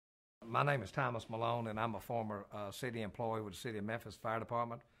My name is Thomas Malone, and I'm a former city employee with the City of Memphis Fire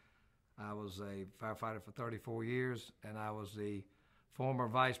Department. I was a firefighter for 34 years, and I was the former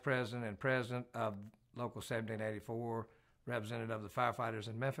vice president and president of Local 1784, representative of the firefighters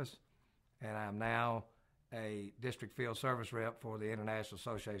in Memphis, and I'm now a district field service rep for the International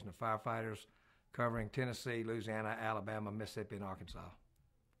Association of Firefighters, covering Tennessee, Louisiana, Alabama, Mississippi, and Arkansas.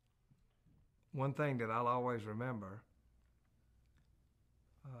 One thing that I'll always remember,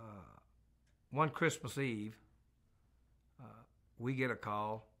 one Christmas Eve, we get a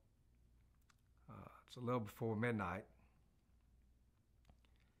call. It's a little before midnight,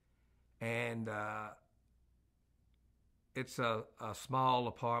 and it's a small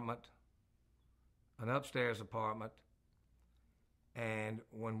apartment, an upstairs apartment, and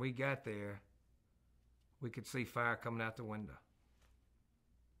when we got there, we could see fire coming out the window.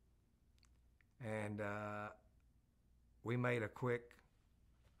 And we made a quick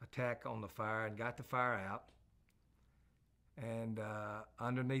attack on the fire and got the fire out. And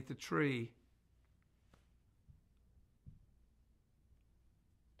underneath the tree,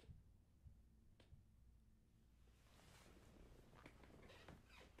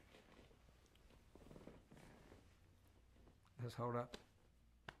 just hold up.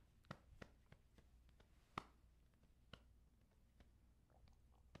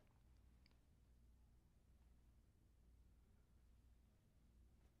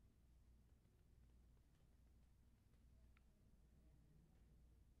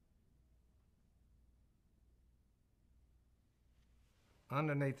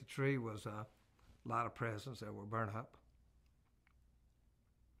 Underneath the tree was a lot of presents that were burnt up.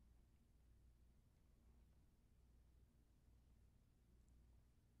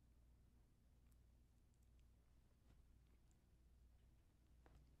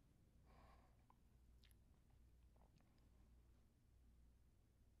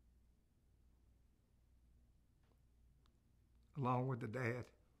 Along with the dad.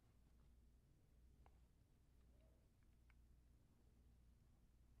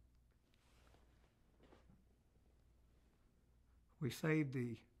 We saved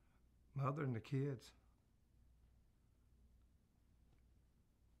the mother and the kids.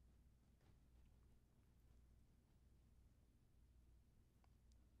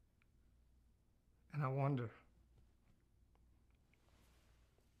 And I wonder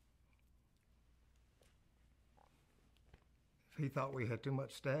if he thought we had too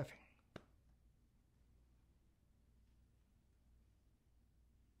much staffing.